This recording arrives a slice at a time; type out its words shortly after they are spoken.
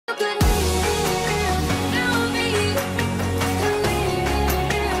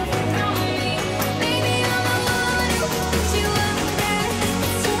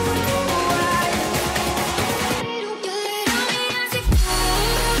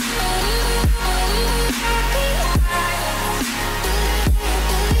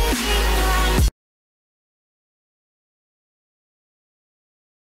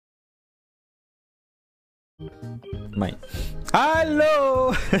mic. Hello.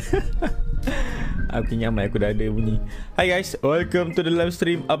 Aku ingat mic aku dah ada bunyi. Hi guys, welcome to the live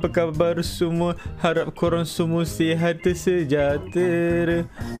stream. Apa khabar semua? Harap korang semua sihat sejahtera.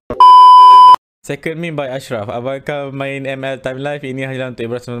 Second meme by Ashraf. Abang main ML time live ini hanyalah untuk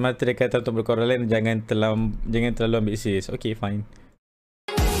hiburan semata. Dia kata untuk berkorang lain jangan terlalu ambil serius. Okay, fine.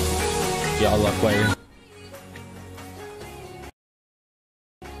 Ya Allah, kuat.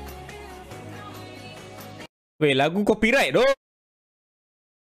 Weh, lagu copyright doh.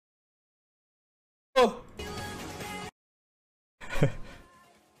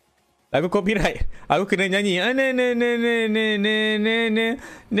 Lagu copyright. Aku kena nyanyi.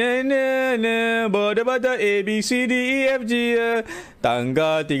 Bodoh bodoh A B C D E F G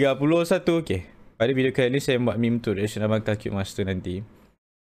tanggal 31. Okay. Pada video kali ni saya buat meme tu reaction abang Kalcubemaster nanti.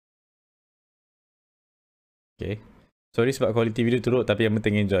 Okay. Sorry sebab quality video turut, tapi yang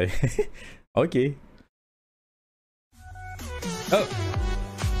penting enjoy. Okay. Oh.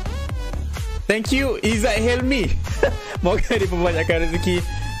 Thank you Izzat Helmi. Moga diperbanyakkan rezeki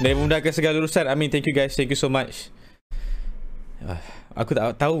dan memudahkan segala urusan. Amin. Thank you guys. Thank you so much. Aku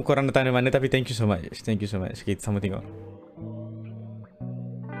tak tahu korang datang dari mana, tapi thank you so much. Thank you so much. Kita sama tengok.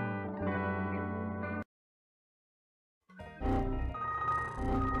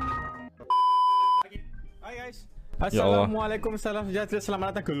 Hai guys. Assalamualaikum, salam sejahtera.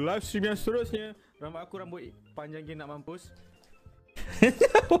 Selamat datang ke live stream yang seterusnya. Rambut aku rambut panjang gila nak mampus.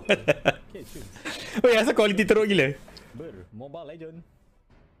 Weh, asal quality teruk gila. Mobile Legend.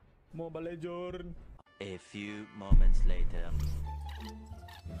 Mobile Legend. A few moments later.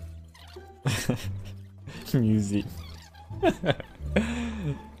 Music.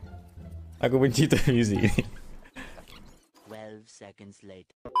 Aku benci tu music ni. 12 seconds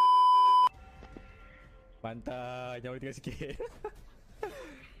later. Pantai, jangan tinggal sikit.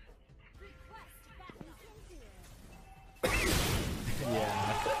 Yeah.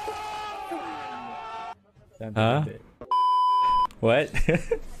 Huh? What?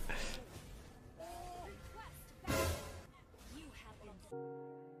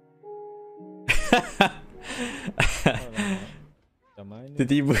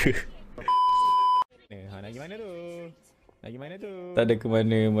 Tiba-tiba. Nak pergi mana tu? Nak pergi mana tu? Tak ada ke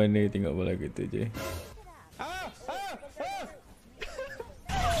mana-mana, tengok bola gitu je.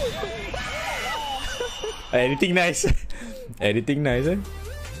 Editing nice. Editing nice eh.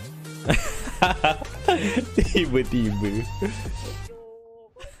 Tiba-tiba.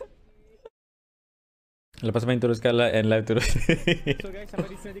 Lepas main teruskan lah and live terus. So guys,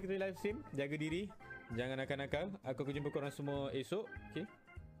 sampai di sini kita live stream. Jaga diri, jangan nakal-nakal. Aku akan jumpa korang semua esok. Okay.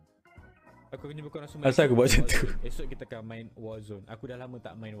 Aku akan jumpa korang semua. Asal aku buat macam tu. Esok kita akan main Warzone. Aku dah lama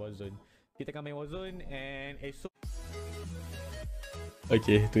tak main Warzone. Kita akan main Warzone and esok.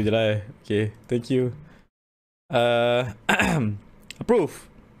 Okay, tu je lah. Okay, thank you. Approve.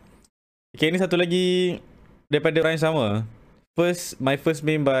 Okay, ni satu lagi daripada orang yang sama. My first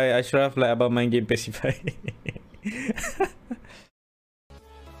meme by Ashraf like abang main game Pacify.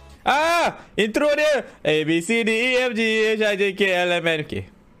 Intro dia A B C D E F G H I J K L M N. Okay.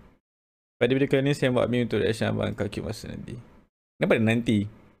 Pada video kali ni saya buat meme untuk reaction abang Kalcubemaster nanti. Kenapa ada nanti?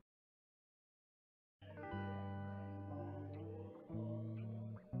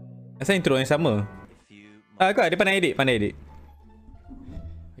 Asal intro yang sama? Kau dia pandai edit,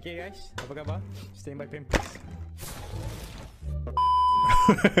 Okay guys, apa khabar? Stand by pampers.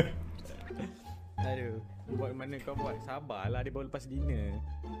 Aduh, buat mana kau buat? Sabarlah, dia baru lepas dinner.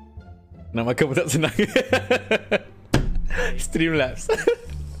 Nak makan pun tak senang. Streamlabs.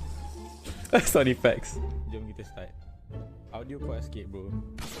 Sound effects. Jom kita start. Audio kuat sikit bro.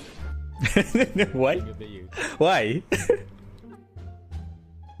 Why? Why?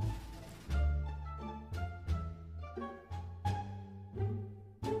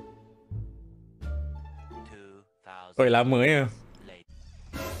 Oi, lama ya.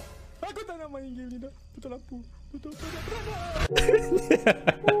 Aku tak nak main game ni dah. Tutup lampu. Tutup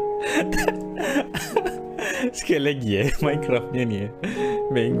sekali lagi Minecraftnya ni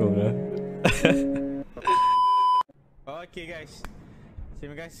bengong lah. Okay guys,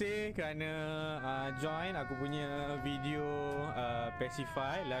 terima kasih kerana join aku punya video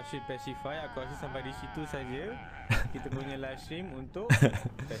Pacify, live stream Pacify. Aku rasa sampai di situ saja kita punya live stream untuk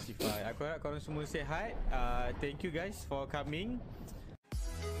Pacify. Aku harap korang semua sihat. Thank you guys for coming.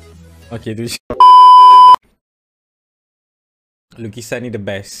 Okay, tu lukisan ni the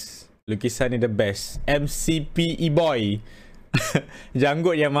best. Lukisan ni the best. MCP E-boy.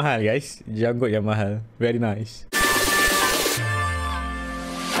 Janggut yang mahal guys. Janggut yang mahal. Very nice.